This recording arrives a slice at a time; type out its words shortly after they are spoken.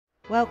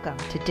Welcome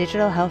to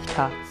Digital Health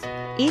Talks.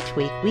 Each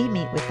week, we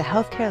meet with the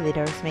healthcare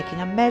leaders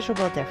making a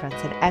measurable difference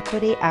in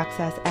equity,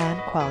 access,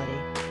 and quality.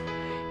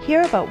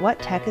 Hear about what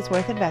tech is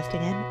worth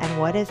investing in and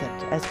what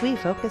isn't as we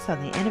focus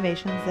on the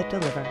innovations that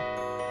deliver.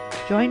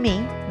 Join me,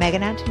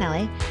 Megan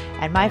Antonelli,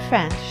 and my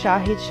friend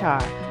Shahid Shah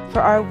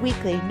for our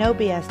weekly No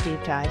BS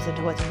deep dives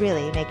into what's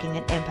really making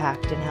an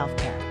impact in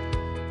healthcare.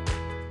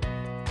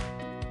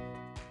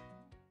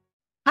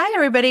 Hi,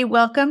 everybody.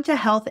 Welcome to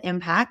Health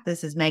Impact.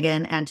 This is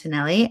Megan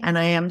Antonelli, and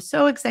I am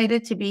so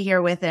excited to be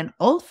here with an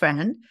old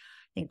friend.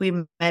 I think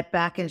we met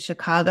back in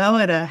Chicago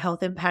at a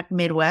Health Impact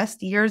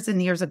Midwest years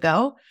and years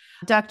ago,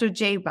 Dr.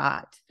 Jay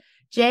Bhatt.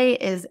 Jay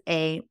is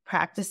a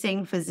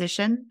practicing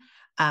physician,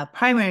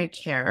 primary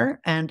care,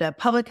 and a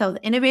public health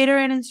innovator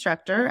and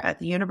instructor at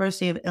the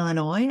University of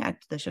Illinois at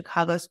the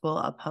Chicago School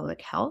of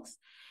Public Health.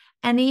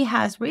 And he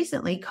has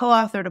recently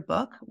co-authored a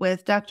book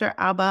with Dr.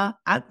 Abha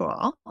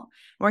Agrawal.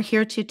 We're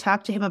here to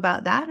talk to him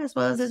about that, as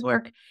well as his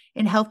work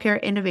in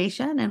healthcare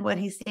innovation and what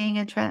he's seeing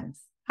in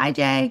trends. Hi,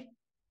 Jay.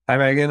 Hi,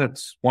 Megan.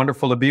 It's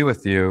wonderful to be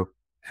with you,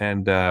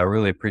 and I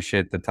really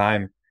appreciate the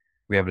time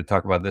we have to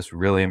talk about this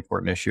really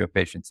important issue of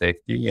patient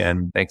safety.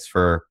 And thanks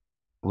for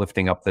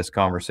lifting up this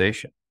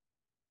conversation.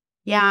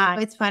 Yeah,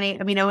 it's funny.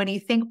 I mean, when you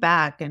think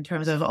back in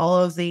terms of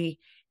all of the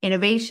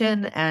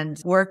innovation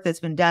and work that's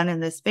been done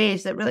in this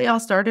space, that really all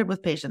started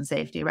with patient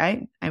safety,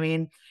 right? I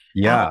mean,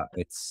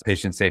 it's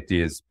patient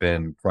safety has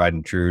been tried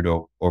and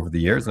true over the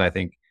years. And I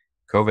think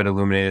COVID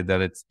illuminated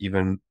that it's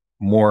even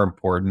more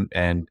important.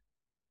 And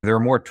there are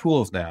more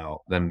tools now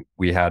than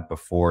we had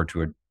before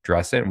to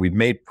address it. And we've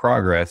made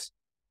progress,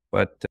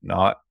 but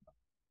not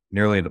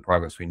nearly the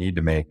progress we need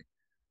to make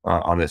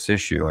on this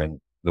issue. And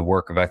the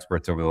work of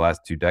experts over the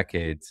last 2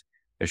 decades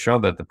has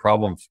shown that the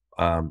problems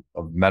of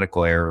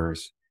medical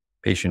errors,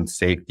 patient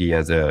safety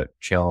as a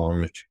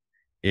challenge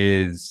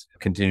is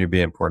continue to be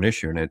an important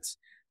issue. And it's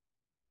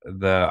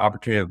the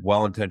opportunity of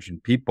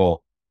well-intentioned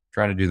people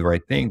trying to do the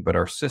right thing, but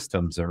our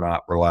systems are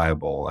not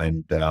reliable.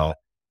 And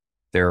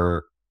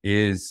there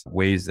is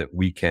ways that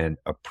we can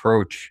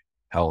approach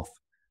health,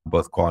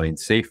 both quality and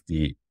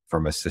safety,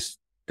 from a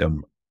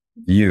system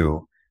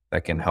view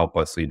that can help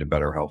us lead to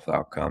better health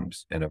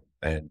outcomes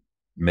and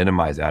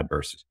minimize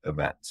adverse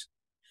events.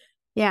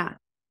 Yeah.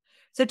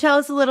 So tell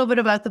us a little bit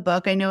about the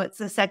book. I know it's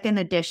the second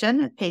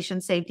edition,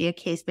 Patient Safety, a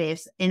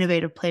Case-based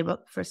Innovative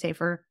Playbook for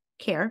Safer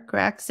Care,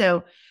 correct?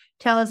 So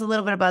tell us a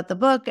little bit about the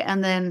book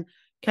and then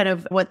kind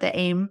of what the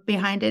aim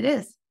behind it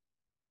is.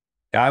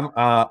 I'm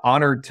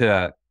honored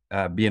to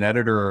be an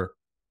editor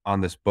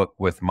on this book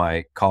with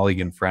my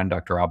colleague and friend,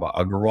 Dr. Abha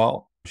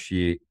Agrawal.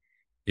 She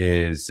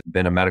has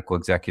been a medical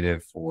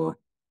executive for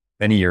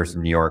many years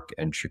in New York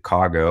and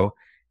Chicago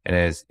and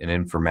is an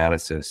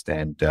informaticist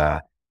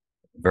and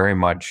very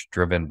much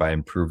driven by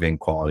improving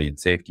quality and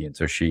safety. And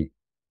so she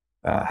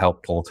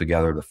helped pull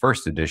together the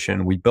first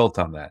edition. We built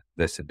on that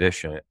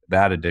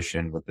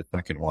edition with the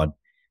second one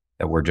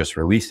that we're just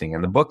releasing.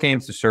 And the book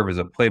aims to serve as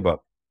a playbook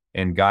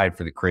and guide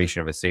for the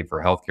creation of a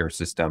safer healthcare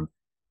system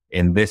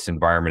in this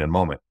environment and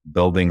moment,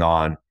 building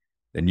on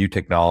the new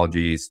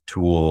technologies,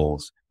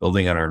 tools,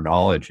 building on our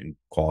knowledge in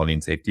quality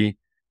and safety,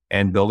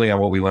 and building on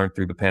what we learned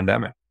through the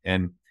pandemic.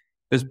 And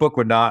this book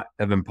would not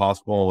have been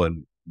possible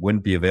and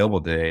wouldn't be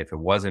available today if it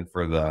wasn't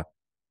for the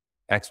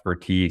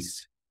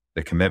expertise,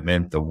 the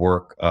commitment, the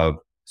work of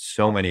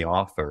so many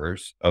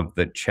authors of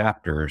the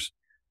chapters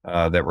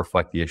that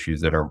reflect the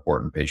issues that are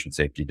important in patient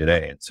safety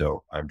today. And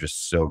so I'm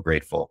just so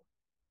grateful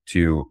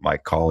to my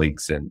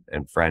colleagues and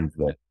friends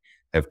that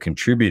have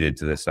contributed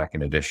to the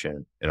second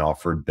edition and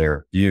offered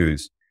their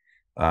views.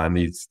 And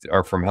these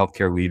are from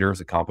healthcare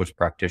leaders, accomplished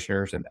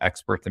practitioners, and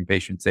experts in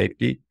patient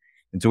safety.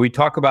 And so we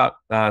talk about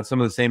some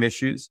of the same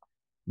issues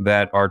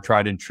that are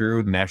tried and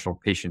true, the national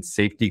patient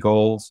safety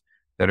goals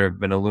that have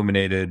been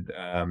illuminated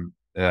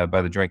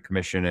by the Joint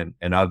Commission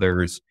and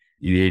others,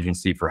 the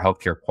Agency for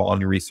Healthcare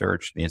Quality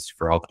Research, the Institute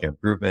for Healthcare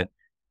Improvement,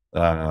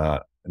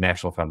 the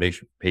National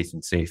Foundation for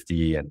Patient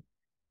Safety, and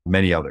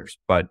many others.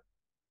 But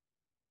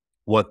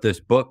what this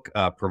book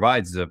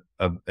provides is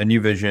a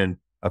new vision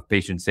of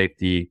patient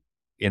safety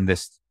in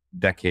this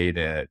decade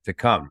to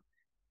come.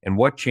 And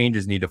what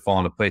changes need to fall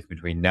into place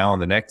between now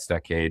and the next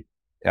decade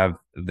to have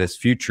this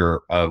future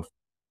of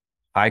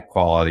high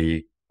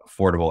quality,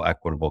 affordable,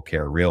 equitable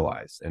care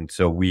realized. And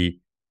so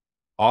we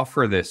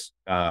offer this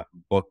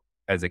book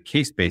as a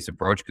case-based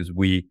approach because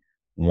we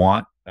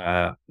want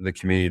the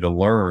community to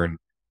learn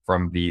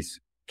from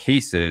these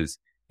cases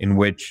in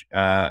which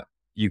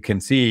you can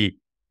see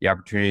the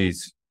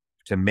opportunities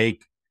to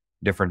make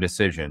different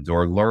decisions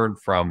or learn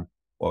from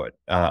what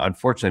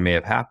unfortunately may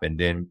have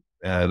happened in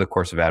the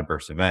course of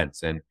adverse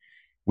events. And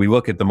we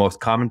look at the most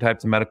common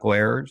types of medical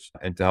errors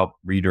and to help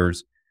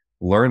readers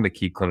learn the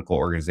key clinical,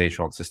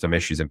 organizational, and system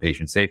issues in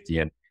patient safety.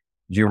 And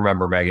do you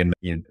remember, Megan,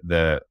 in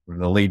the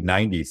late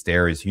 90s, To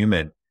Err is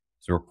Human,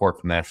 it's a report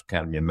from the National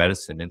Academy of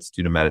Medicine,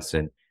 Institute of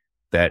Medicine,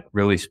 that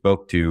really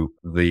spoke to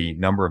the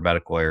number of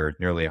medical errors,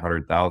 nearly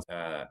 100,000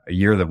 a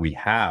year that we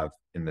have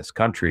in this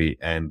country.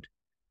 And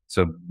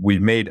so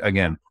we've made,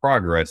 again,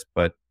 progress,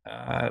 but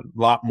a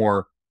lot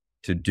more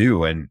to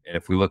do. And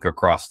if we look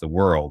across the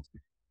world,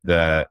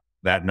 that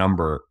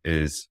number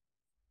is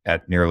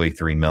at nearly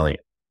 3 million.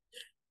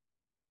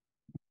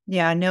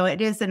 Yeah, no,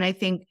 it is. And I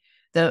think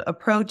the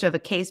approach of a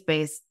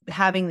case-based,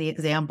 having the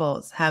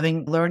examples,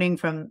 having learning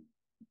from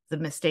the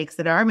mistakes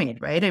that are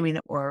made, right? I mean,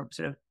 or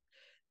sort of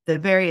the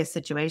various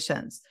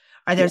situations.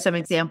 Are there some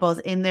examples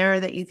in there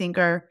that you think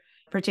are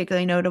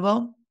particularly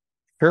notable?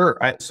 Sure.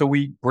 So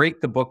we break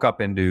the book up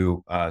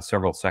into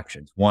several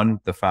sections. One,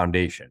 the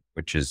foundation,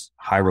 which is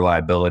high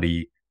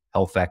reliability,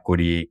 health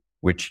equity,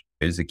 which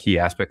is a key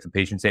aspect of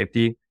patient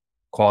safety.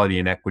 Quality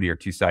and equity are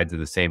two sides of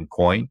the same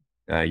coin.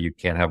 You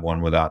can't have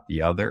one without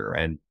the other.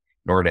 And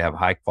in order to have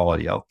high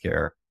quality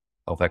healthcare,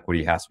 health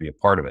equity has to be a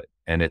part of it.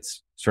 And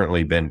it's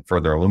certainly been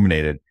further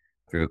illuminated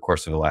through the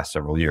course of the last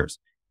several years.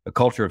 A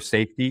culture of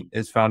safety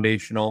is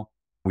foundational.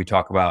 We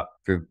talk about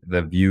through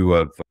the view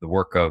of the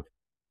work of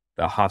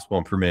the Hospital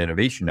Improvement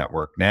Innovation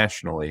Network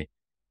nationally.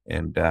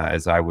 And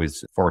as I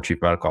was former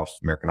chief medical officer of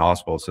the American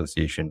Hospital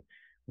Association,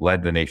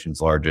 led the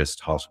nation's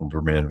largest hospital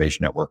improvement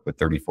innovation network with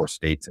 34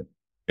 states and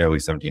nearly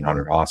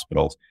 1,700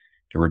 hospitals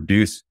to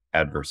reduce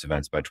adverse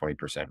events by 20%,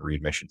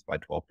 readmissions by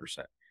 12%.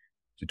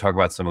 To talk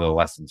about some of the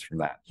lessons from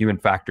that. Human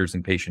factors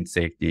in patient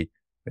safety,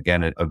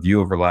 again, a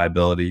view of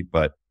reliability,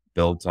 but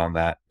builds on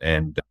that.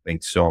 And I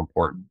think so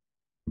important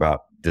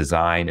about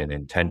design and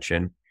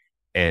intention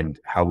and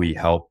how we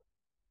help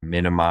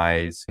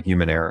minimize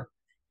human error.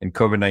 And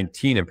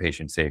COVID-19 and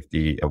patient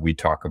safety, we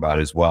talk about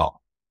as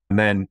well. And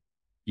then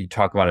you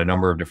talk about a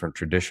number of different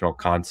traditional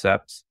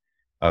concepts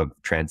of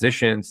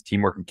transitions,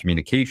 teamwork and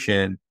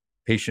communication,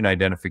 patient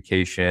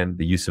identification,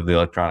 the use of the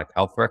electronic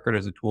health record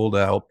as a tool to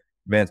help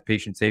advance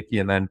patient safety,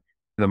 and then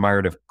the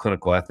myriad of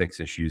clinical ethics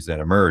issues that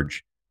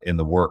emerge in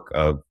the work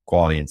of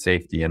quality and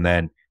safety. And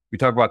then we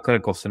talk about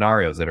clinical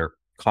scenarios that are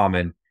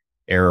common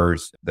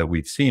errors that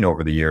we've seen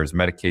over the years: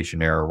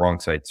 medication error, wrong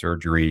site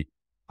surgery,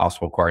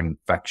 hospital-acquired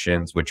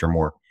infections, which are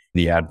more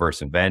the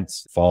adverse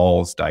events,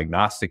 falls,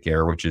 diagnostic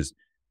error, which is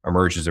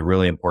emerged as a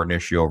really important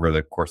issue over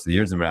the course of the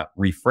years and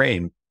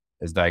reframed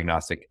as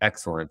diagnostic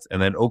excellence,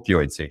 and then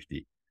opioid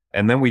safety.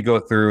 And then we go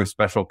through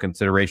special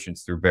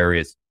considerations through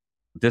various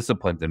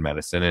disciplines in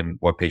medicine and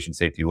what patient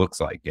safety looks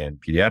like in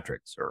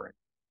pediatrics or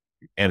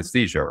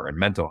anesthesia or in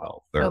mental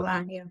health or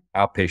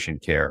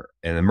outpatient care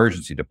and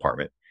emergency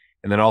department.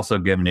 And then also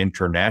give an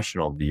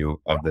international view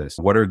of this.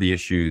 What are the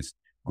issues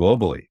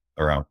globally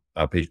around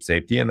patient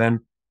safety? And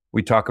then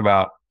we talk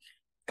about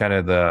kind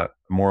of the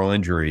moral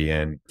injury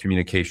and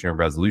communication and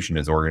resolution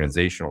as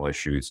organizational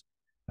issues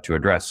to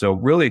address. So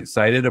really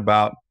excited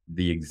about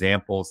the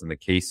examples and the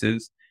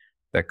cases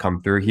that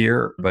come through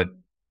here. But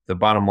the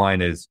bottom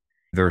line is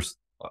there's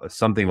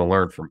something to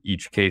learn from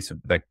each case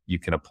that you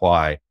can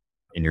apply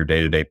in your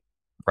day-to-day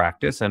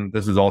practice. And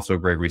this is also a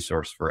great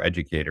resource for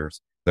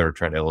educators that are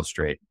trying to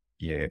illustrate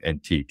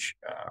and teach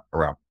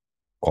around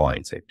quality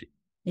and safety.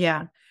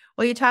 Yeah.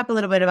 Well, you talk a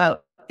little bit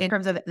about in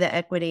terms of the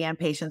equity and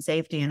patient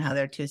safety and how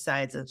they're two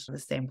sides of the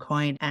same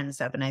coin and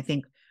stuff. And I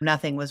think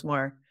nothing was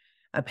more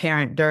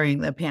apparent during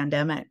the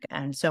pandemic,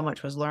 and so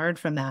much was learned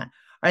from that.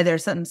 Are there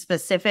some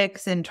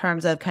specifics in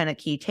terms of kind of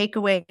key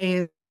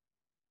takeaways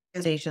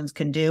organizations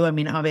can do? I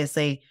mean,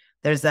 obviously,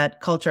 there's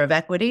that culture of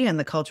equity and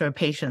the culture of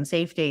patient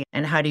safety.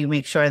 And how do you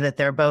make sure that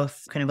they're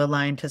both kind of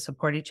aligned to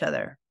support each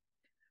other?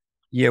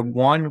 Yeah,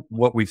 one,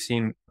 what we've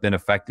seen been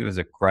effective is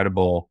a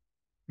credible,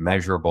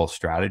 measurable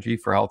strategy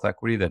for health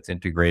equity that's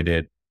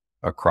integrated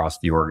across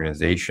the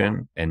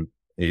organization. And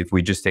if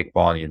we just take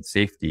quality and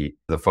safety,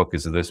 the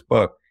focus of this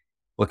book,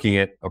 looking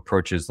at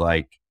approaches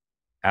like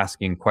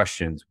asking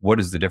questions: what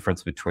is the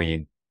difference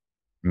between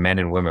men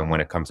and women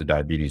when it comes to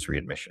diabetes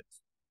readmissions?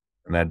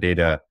 And that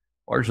data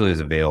largely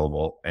is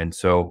available. And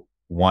so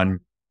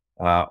one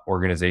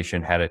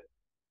organization had a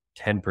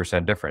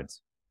 10%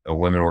 difference.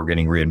 Women were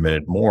getting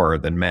readmitted more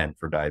than men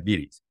for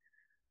diabetes.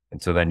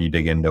 And so then you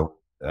dig into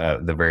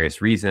the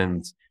various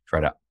reasons,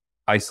 try to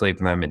isolate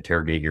them,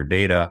 interrogate your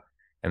data,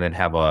 and then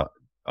have a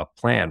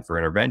plan for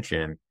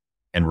intervention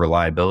and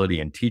reliability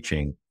and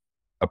teaching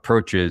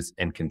approaches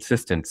and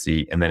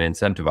consistency, and then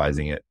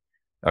incentivizing it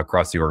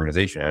across the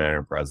organization at an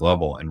enterprise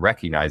level and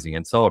recognizing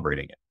and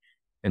celebrating it.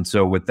 And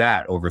so with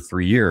that, over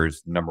 3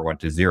 years, the number went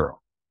to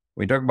zero.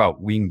 We talk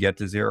about we can get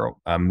to zero,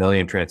 1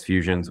 million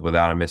transfusions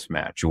without a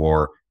mismatch,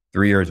 or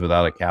 3 years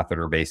without a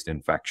catheter-based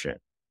infection.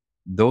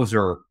 Those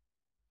are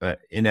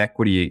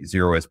inequity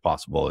zero as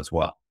possible as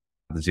well.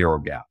 The zero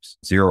gaps,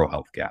 zero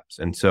health gaps.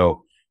 And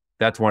so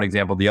that's one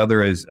example. The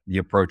other is the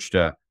approach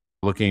to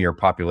looking at your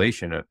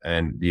population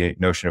and the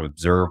notion of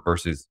observed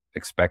versus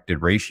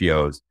expected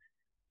ratios,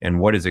 and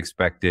what is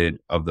expected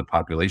of the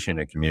population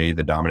in a community,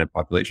 the dominant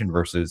population,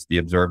 versus the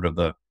observed of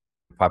the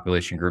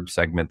population group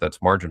segment that's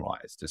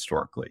marginalized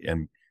historically.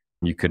 And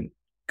you could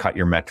cut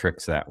your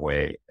metrics that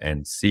way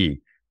and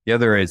see. The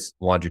other is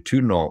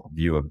longitudinal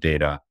view of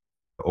data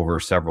over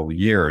several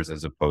years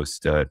as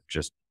opposed to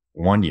just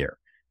 1 year,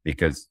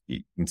 because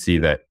you can see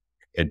that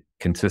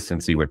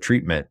consistency with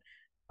treatment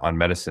on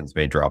medicines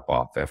may drop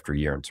off after a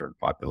year in certain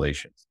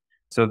populations.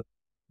 So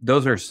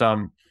those are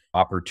some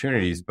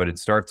opportunities, but it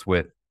starts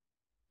with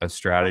a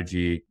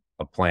strategy,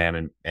 a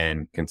plan,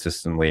 and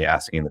consistently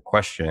asking the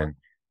question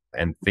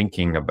and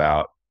thinking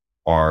about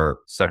our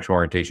sexual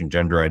orientation,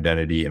 gender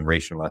identity, and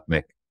racial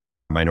ethnic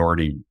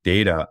minority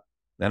data,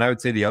 then I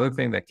would say the other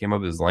thing that came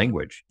up is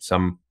language.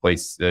 Some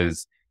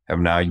places have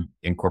now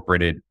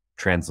incorporated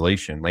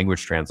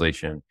language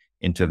translation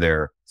into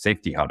their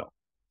safety huddle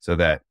so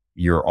that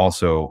you're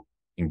also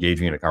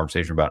engaging in a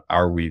conversation about,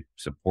 are we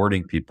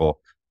supporting people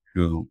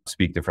who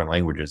speak different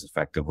languages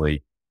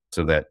effectively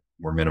so that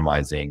we're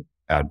minimizing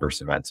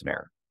adverse events and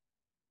error.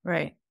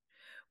 Right.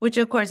 Which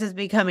of course is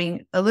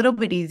becoming a little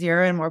bit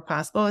easier and more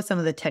possible with some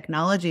of the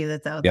technology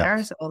that's out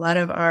there. So a lot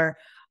of our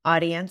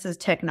audience is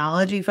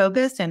technology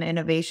focused and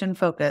innovation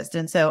focused.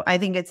 And so I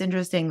think it's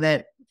interesting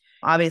that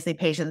obviously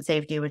patient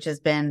safety, which has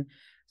been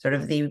sort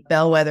of the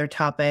bellwether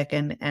topic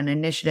and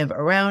initiative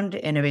around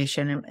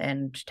innovation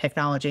and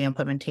technology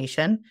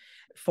implementation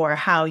for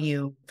how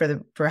you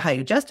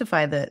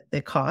justify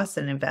the costs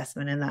and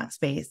investment in that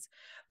space.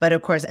 But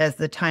of course, as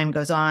the time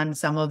goes on,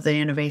 some of the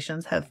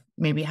innovations have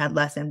maybe had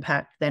less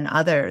impact than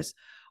others.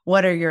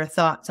 What are your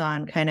thoughts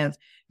on kind of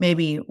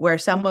maybe where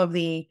some of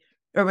the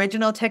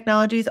original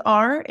technologies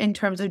are in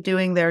terms of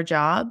doing their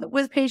job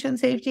with patient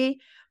safety?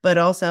 But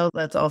also,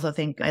 I'd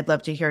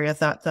love to hear your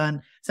thoughts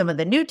on some of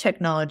the new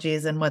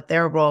technologies and what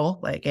their role,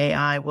 like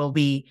AI, will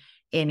be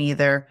in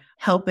either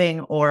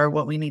helping or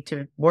what we need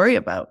to worry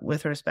about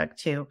with respect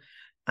to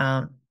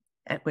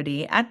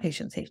equity and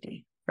patient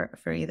safety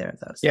for either of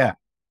those. Yeah.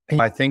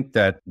 I think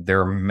that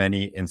there are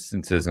many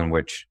instances in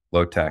which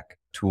low-tech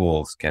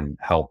tools can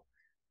help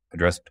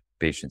address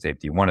patient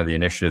safety. One of the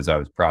initiatives I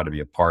was proud to be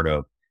a part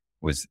of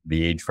was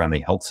the Age-Friendly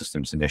Health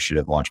Systems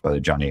Initiative launched by the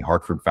John A.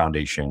 Hartford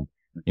Foundation,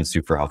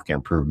 Institute for Healthcare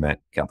Improvement,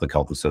 Catholic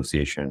Health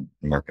Association,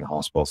 American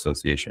Hospital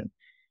Association,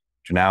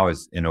 which now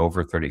is in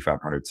over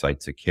 3,500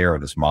 sites of care,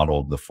 this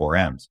model of the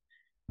 4Ms,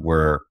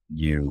 where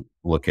you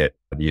look at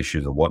the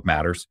issues of what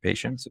matters to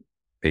patients,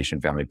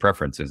 patient family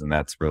preferences, and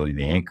that's really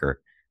the anchor.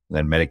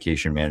 Then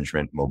medication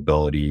management,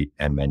 mobility,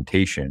 and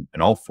mentation.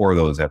 And all four of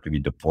those have to be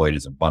deployed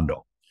as a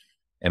bundle.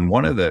 And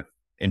one of the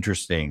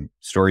interesting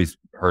stories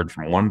heard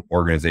from one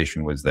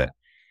organization was that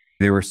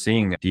they were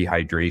seeing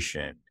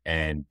dehydration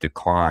and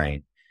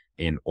decline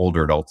in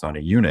older adults on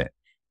a unit.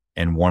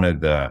 And one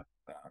of the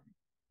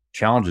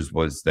challenges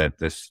was that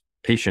this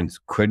patients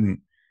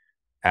couldn't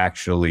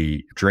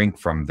actually drink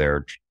from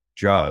their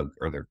jug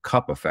or their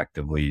cup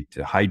effectively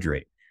to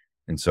hydrate.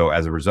 And so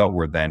as a result,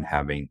 we're then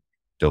having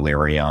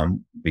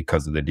delirium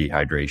because of the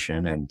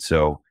dehydration. And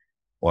so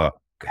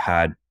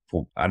had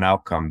an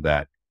outcome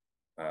that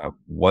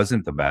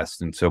wasn't the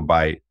best. And so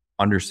by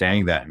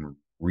understanding that and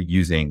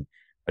reusing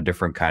a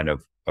different kind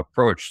of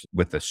approach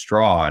with a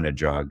straw in a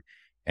jug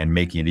and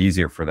making it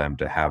easier for them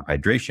to have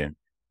hydration,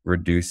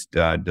 reduced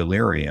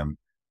delirium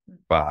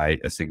by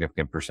a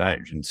significant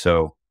percentage. And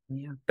so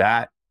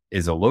that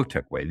is a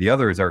low-tech way. The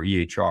other is our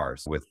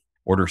EHRs with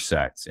order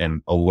sets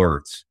and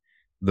alerts.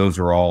 Those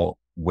are all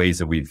ways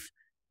that we've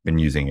been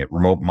using it,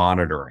 remote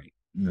monitoring.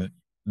 Mm-hmm.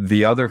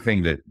 The other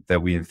thing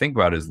that we think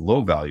about is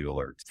low value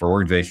alerts for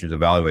organizations to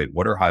evaluate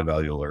what are high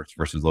value alerts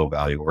versus low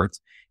value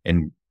alerts,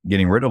 and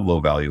getting rid of low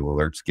value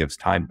alerts gives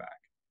time back.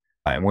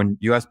 And when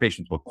you ask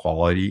patients what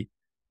quality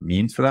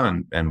means for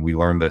them, and we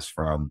learned this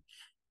from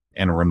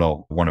Anna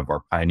Rindle, one of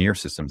our pioneer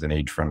systems in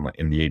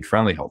the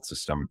age-friendly health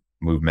system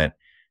movement,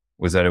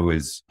 was that it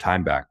was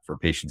time back for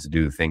patients to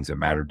do the things that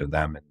mattered to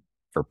them and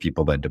for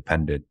people that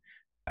depended,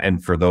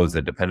 and for those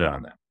that depended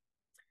on them.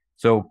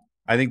 So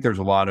I think there's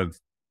a lot of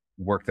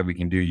work that we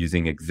can do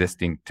using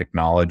existing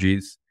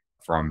technologies,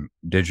 from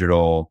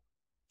digital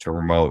to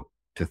remote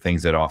to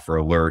things that offer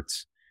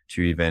alerts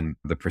to even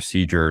the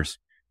procedures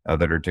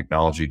that are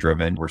technology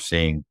driven. We're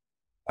seeing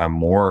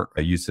more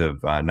use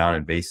of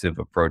non-invasive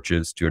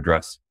approaches to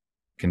address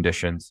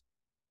conditions,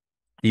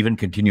 even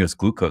continuous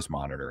glucose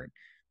monitoring,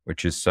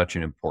 which is such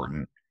an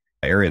important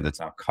area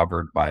that's now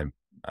covered by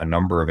a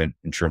number of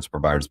insurance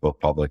providers, both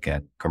public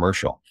and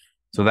commercial.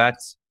 So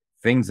that's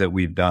things that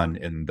we've done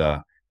in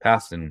the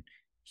past and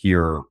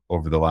here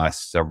over the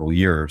last several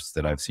years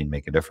that I've seen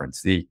make a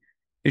difference. The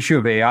issue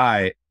of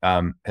AI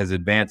has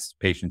advanced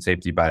patient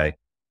safety by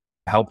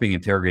helping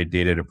interrogate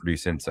data to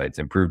produce insights,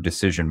 improve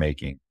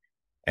decision-making,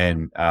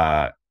 and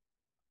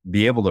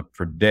be able to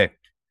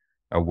predict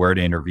where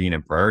to intervene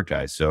and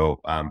prioritize.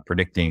 So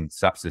predicting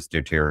sepsis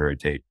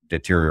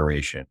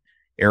deterioration,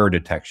 error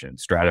detection,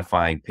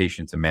 stratifying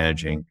patients, and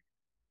managing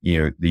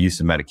the use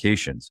of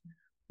medications.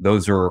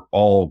 Those are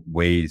all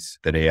ways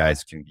that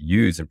AIs can be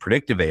used. And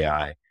predictive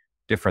AI,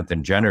 different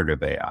than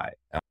generative AI.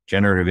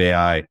 Generative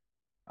AI,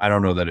 I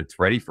don't know that it's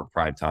ready for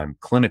prime time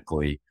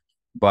clinically,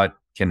 but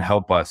can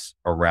help us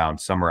around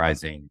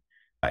summarizing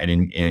and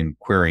in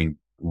querying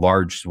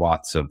large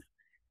swaths of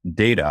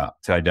data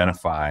to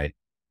identify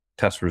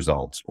test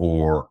results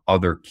or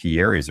other key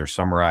areas, or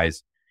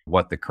summarize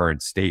what the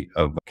current state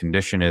of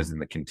condition is in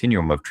the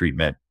continuum of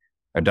treatment,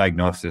 a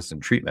diagnosis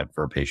and treatment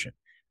for a patient.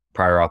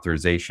 Prior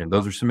authorization.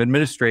 Those are some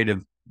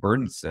administrative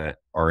burdens that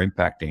are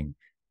impacting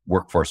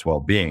workforce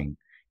well-being.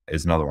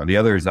 is another one. The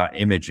other is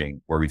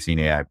imaging, where we've seen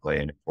AI play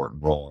an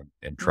important role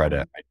and try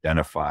to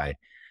identify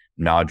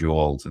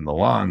nodules in the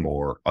lung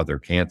or other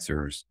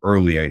cancers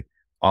early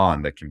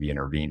on that can be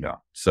intervened on.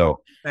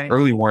 So Right.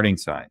 early warning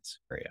signs.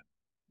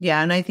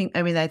 Yeah. And I think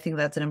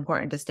that's an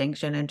important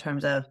distinction in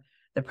terms of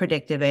the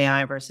predictive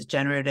AI versus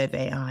generative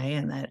AI,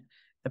 and that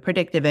the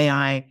predictive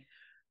AI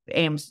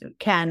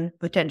can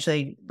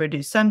potentially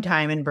reduce some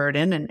time and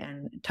burden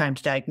and time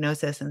to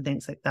diagnosis and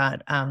things like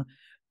that.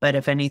 But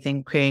if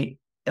anything,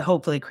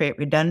 hopefully create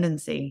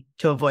redundancy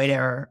to avoid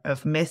error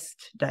of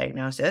missed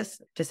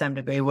diagnosis to some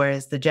degree,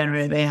 whereas the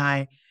generative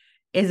AI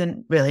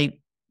isn't really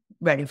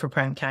ready for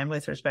prime time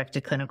with respect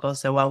to clinical.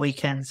 So while we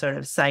can sort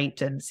of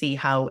cite and see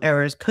how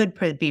errors could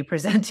be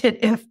presented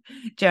if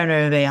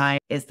generative AI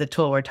is the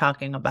tool we're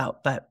talking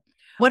about, but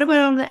what about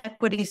on the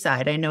equity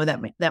side? I know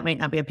that might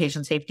not be a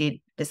patient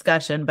safety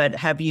discussion, but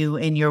have you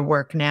in your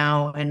work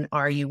now, and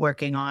are you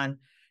working on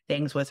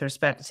things with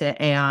respect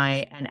to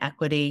AI and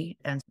equity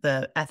and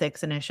the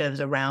ethics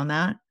initiatives around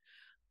that?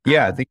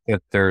 Yeah, I think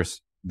that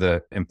there's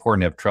the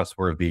importance of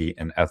trustworthy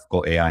and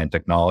ethical AI and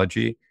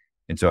technology.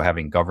 And so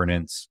having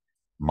governance,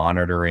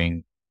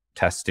 monitoring,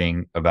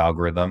 testing of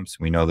algorithms.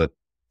 We know that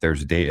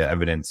there's data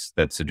evidence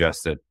that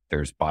suggests that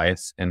there's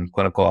bias in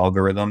clinical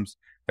algorithms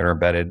that are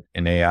embedded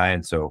in AI.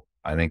 And so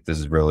I think this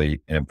is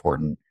really an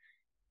important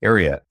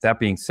area. That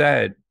being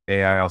said,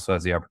 AI also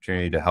has the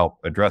opportunity to help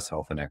address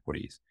health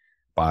inequities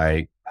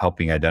by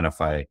helping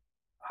identify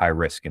high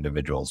risk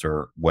individuals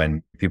or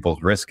when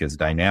people's risk is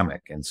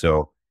dynamic. And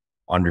so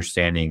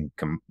understanding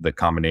the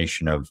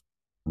combination of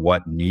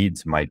what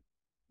needs might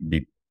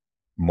be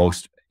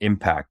most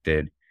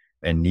impacted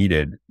and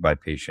needed by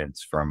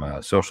patients from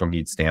a social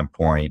needs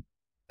standpoint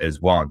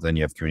as well. And then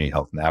you have community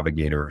health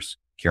navigators,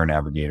 care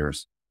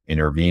navigators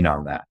intervene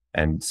on that,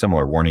 and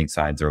similar warning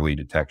signs, early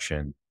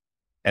detection.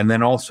 And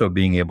then also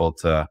being able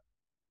to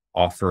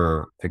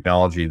offer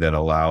technology that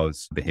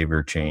allows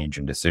behavior change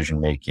and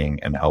decision-making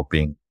and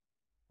helping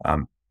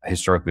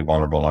historically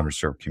vulnerable and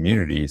underserved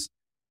communities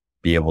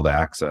be able to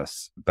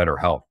access better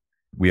health.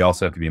 We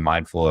also have to be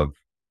mindful of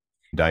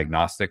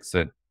diagnostics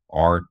that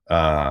aren't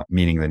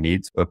meeting the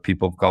needs of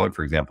people of color.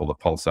 For example, the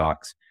pulse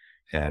ox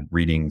and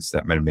readings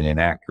that might have been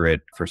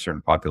inaccurate for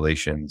certain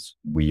populations.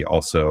 We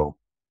also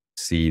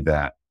see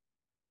that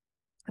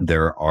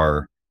there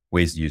are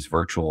ways to use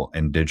virtual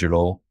and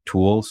digital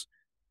tools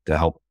to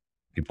help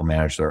people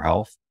manage their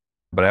health.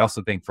 But I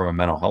also think from a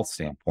mental health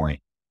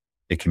standpoint,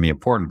 it can be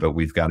important, but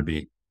we've got to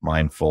be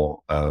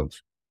mindful of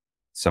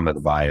some of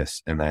the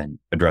bias and then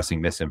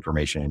addressing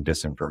misinformation and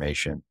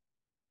disinformation.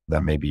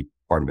 That may be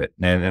part of it.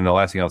 And the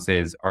last thing I'll say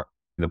is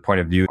the point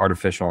of view,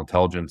 artificial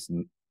intelligence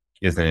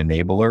is an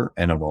enabler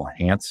and it will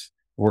enhance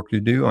work to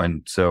do.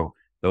 And so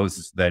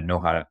those that know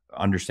how to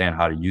understand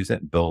how to use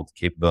it and build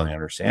capability and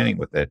understanding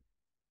with it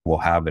will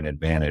have an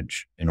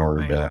advantage in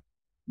order to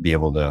be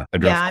able to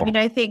address. Yeah, I mean,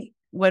 I think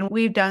when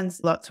we've done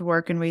lots of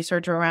work and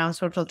research around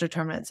social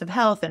determinants of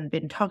health and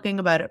been talking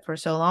about it for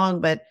so long,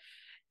 but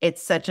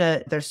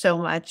there's so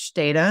much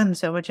data and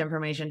so much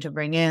information to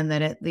bring in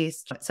that at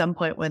least at some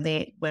point when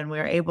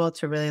we're able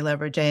to really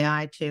leverage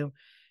AI to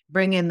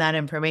bring in that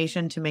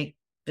information to make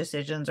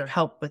decisions or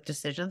help with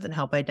decisions and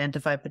help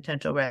identify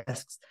potential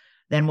risks,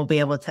 then we'll be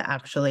able to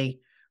actually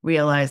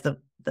realize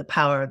the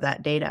power of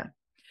that data.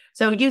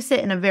 So you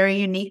sit in a very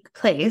unique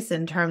place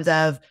in terms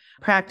of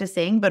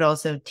practicing, but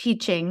also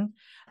teaching,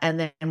 and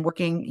then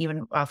working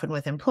even often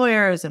with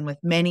employers and with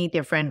many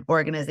different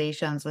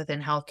organizations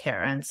within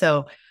healthcare. And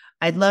so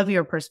I'd love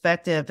your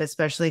perspective,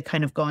 especially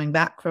kind of going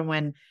back from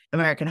when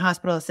American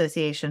Hospital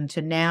Association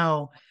to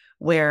now,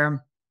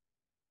 where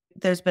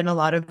there's been a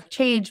lot of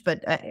change,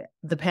 but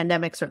the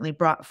pandemic certainly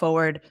brought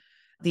forward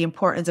the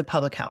importance of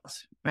public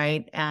health,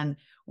 right? And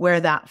where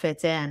that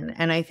fits in.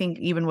 And I think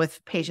even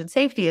with patient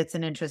safety, it's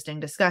an interesting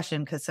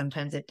discussion because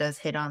sometimes it does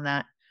hit on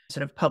that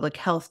sort of public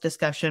health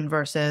discussion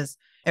versus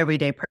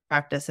everyday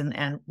practice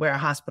and where a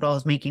hospital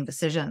is making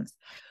decisions.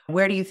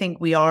 Where do you think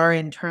we are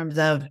in terms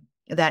of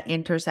that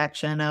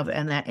intersection of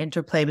and that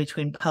interplay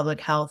between public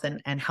health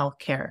and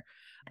healthcare?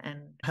 And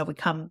have we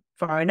come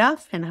far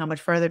enough? And how much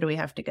further do we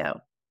have to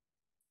go?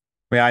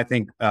 Yeah, I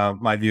think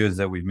my view is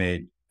that we've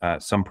made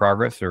some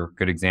progress or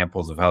good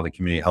examples of how the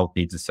community health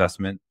needs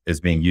assessment is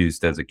being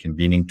used as a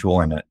convening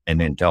tool and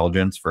an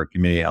intelligence for a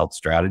community health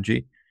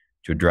strategy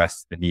to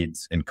address the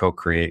needs and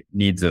co-create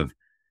needs of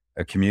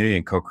a community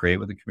and co-create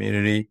with the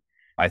community.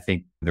 I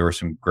think there were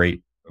some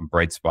great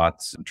bright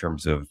spots in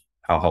terms of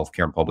how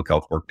healthcare and public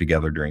health work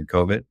together during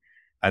COVID.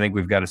 I think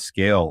we've got to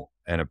scale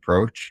an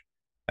approach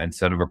and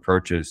set of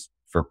approaches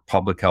for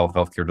public health,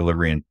 healthcare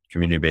delivery, and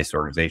community-based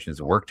organizations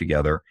to work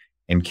together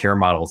and care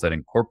models that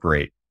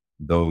incorporate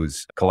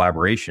those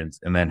collaborations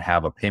and then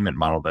have a payment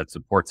model that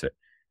supports it.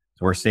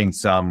 So we're seeing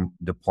some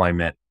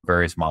deployment,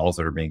 various models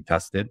that are being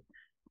tested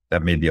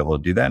that may be able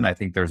to do that. And I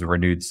think there's a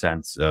renewed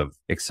sense of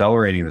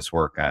accelerating this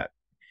work. You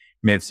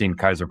may have seen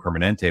Kaiser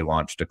Permanente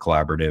launched a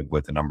collaborative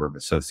with a number of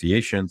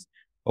associations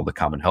called the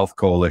Common Health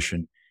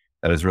Coalition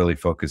that is really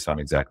focused on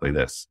exactly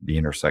this, the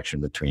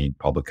intersection between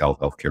public health,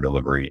 healthcare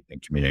delivery,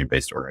 and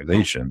community-based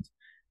organizations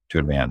to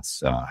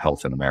advance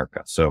health in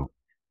America. So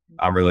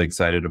I'm really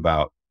excited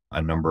about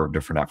a number of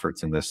different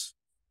efforts in this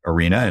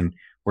arena. And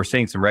we're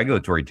seeing some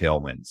regulatory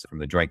tailwinds from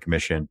the Joint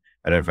Commission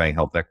identifying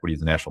health equity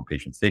as a national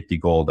patient safety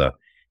goal, to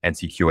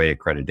NCQA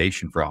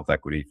accreditation for health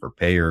equity for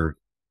payer,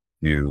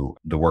 to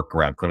the work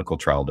around clinical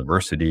trial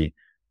diversity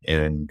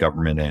in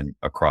government and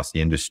across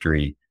the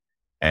industry,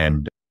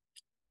 and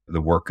the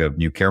work of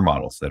new care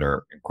models that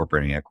are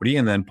incorporating equity,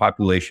 and then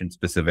population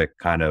specific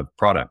kind of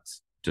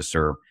products to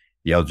serve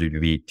the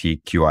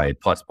LGBTQIA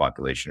plus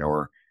population,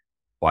 or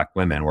Black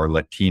women, or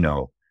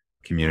Latino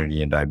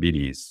community in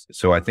diabetes.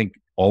 So I think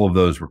all of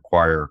those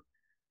require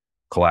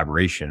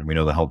collaboration. We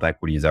know the health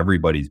equity is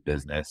everybody's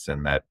business,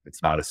 and that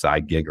it's not a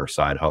side gig or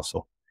side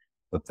hustle,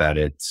 but that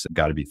it's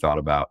got to be thought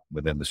about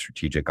within the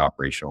strategic,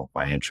 operational,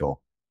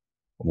 financial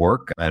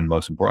work, and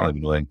most importantly,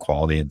 building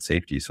quality and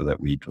safety so that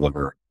we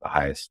deliver the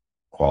highest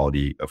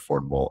quality,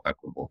 affordable,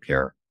 equitable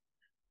care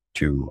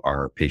to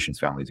our patients,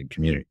 families, and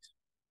communities.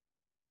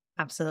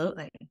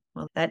 Absolutely.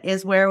 Well, that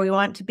is where we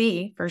want to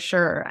be for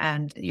sure.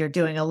 And you're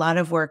doing a lot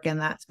of work in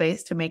that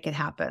space to make it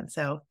happen.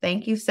 So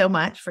thank you so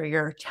much for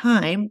your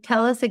time.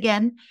 Tell us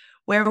again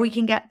where we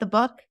can get the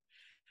book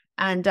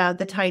and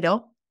the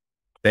title.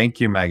 Thank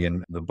you,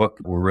 Megan. The book,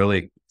 we're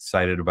really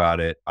excited about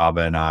it.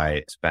 Abba and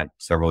I spent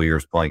several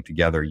years pulling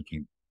together. You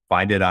can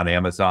find it on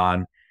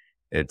Amazon.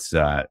 Its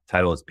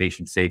title is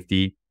Patient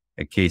Safety,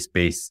 a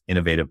Case-based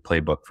Innovative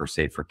Playbook for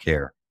Safer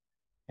Care.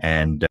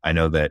 And I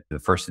know that the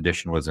first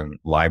edition was in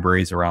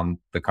libraries around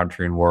the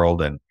country and world,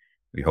 and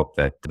we hope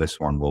that this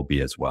one will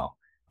be as well,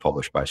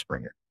 published by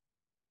Springer.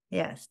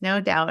 Yes,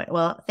 no doubt.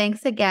 Well,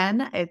 thanks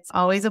again. It's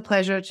always a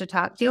pleasure to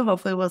talk to you.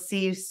 Hopefully we'll see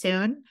you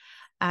soon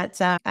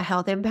at a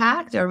Health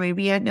Impact, or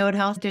maybe at Node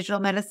Health Digital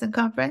Medicine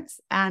Conference,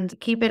 and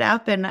keep it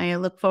up. And I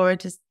look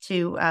forward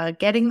to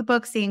getting the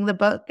book, seeing the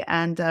book,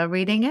 and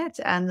reading it,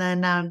 and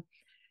then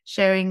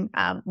sharing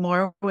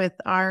more with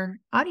our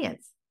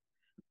audience.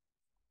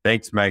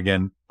 Thanks,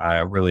 Megan. I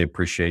really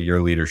appreciate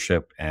your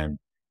leadership and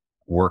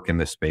work in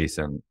this space,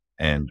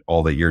 and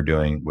all that you're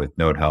doing with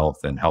Node Health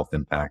and Health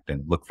Impact,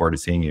 and look forward to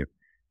seeing you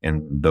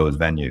in those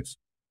venues.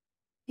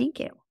 Thank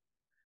you.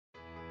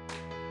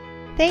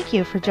 Thank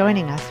you for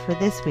joining us for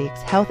this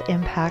week's Health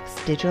Impacts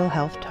Digital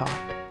Health Talk.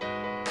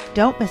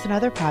 Don't miss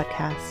another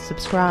podcast.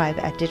 Subscribe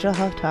at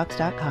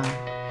digitalhealthtalks.com.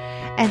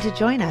 And to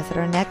join us at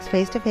our next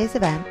face-to-face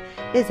event,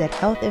 visit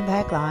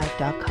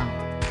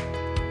healthimpactlive.com.